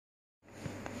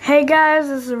Hey guys,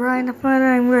 this is Ryan the Fun, and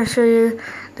I'm going to show you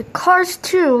the Cars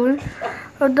toon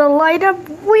of the light up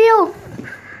wheel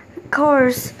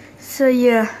cars. So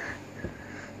yeah,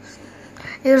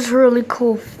 it's a really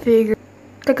cool figure.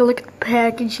 Take a look at the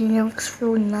packaging, it looks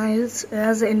really nice. It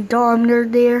has an odometer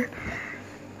there.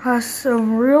 Has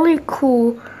some really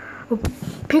cool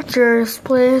pictures,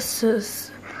 places.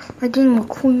 I think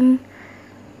McQueen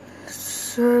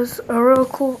says a real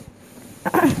cool.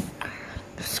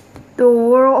 The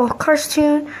world of Cars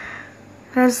toon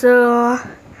has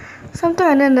something,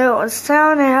 and then the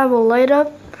sound. I have a light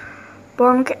up,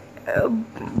 bump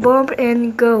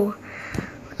and go.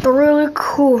 It's really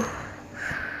cool.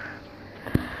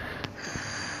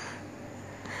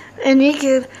 And you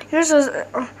can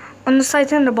on the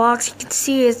side in the box. You can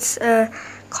see it's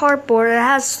cardboard. It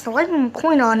has the lightning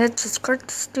McQueen on it. It's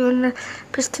Cars toon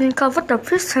piston cup. What the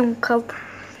piston cup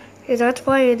is? That's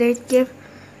why they give.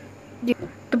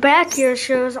 The back here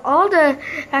shows all the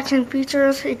action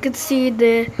features. You can see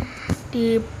the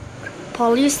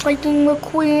police lightning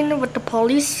McQueen with the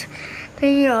police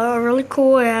thing. Really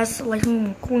cool. It has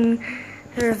lightning McQueen.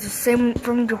 There's the same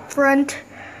from the front.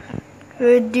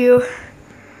 Video.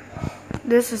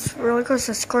 This is really cool.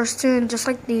 It's Cars toon, just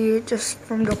like just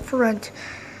from the front.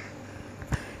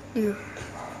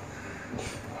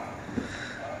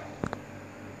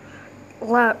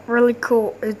 Wow, really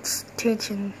cool. It's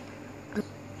tension.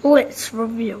 Let's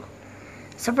review.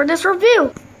 So for this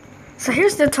review, so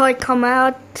here's the toy come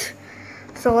out.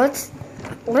 So let's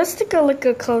take a look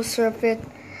at closer of it.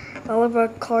 All of our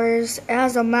cars. It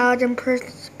has a mild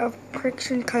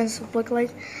impression, kind of look like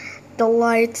the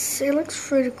lights. It looks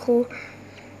pretty cool.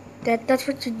 That's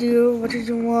what you do. What did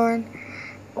you want?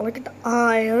 Oh, look at the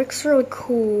eye. It looks really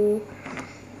cool.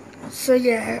 So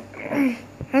yeah, it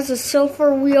has a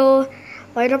silver wheel,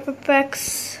 light up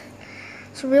effects.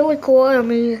 It's really cool. I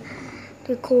mean,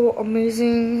 the cool,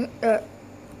 amazing the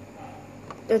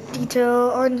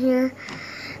detail on here.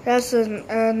 That's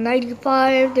a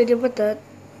 95. They did what they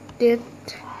did.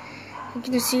 You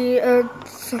can see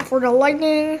so for the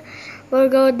lightning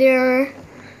logo there.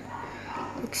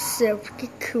 Looks so pretty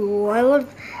cool. I love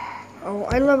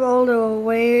all the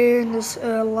way in this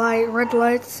red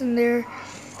lights in there.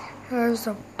 There's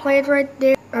a plate right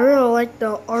there. I really like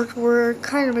the artwork.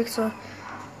 Kind of makes a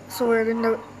weird in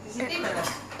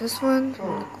this one.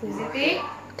 Really cool.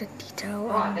 The detail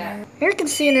on there. Here you can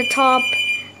see in the top.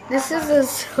 This is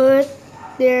his hood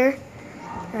there.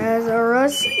 Has a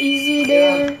Rust Easy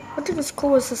there. I think what's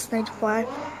cool is this 95.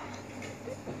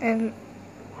 And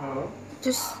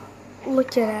just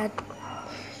look at that.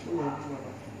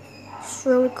 It's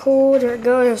really cool. There it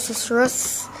goes. There's this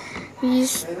Rust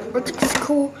Easy. I think it's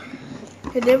cool.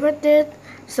 They did what they did.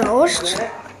 So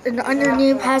and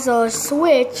underneath has a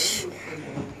switch.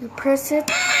 You press it.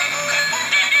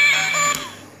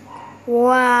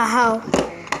 Wow,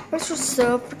 this was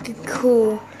so freaking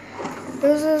cool.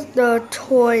 This is the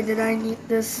toy that I need.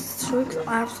 This looks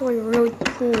absolutely really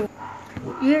cool.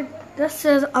 Yeah, this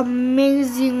is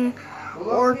amazing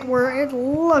artwork. It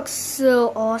looks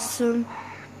so awesome.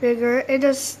 Bigger. It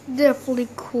is definitely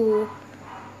cool.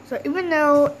 So even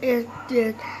though it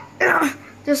did.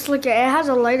 Just look at it. It has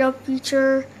a light up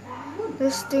feature.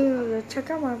 This thing,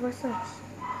 check out my website.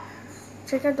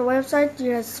 Check out the website.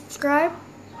 You guys subscribe,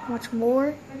 much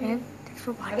more, and thanks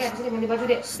for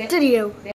watching. Studio.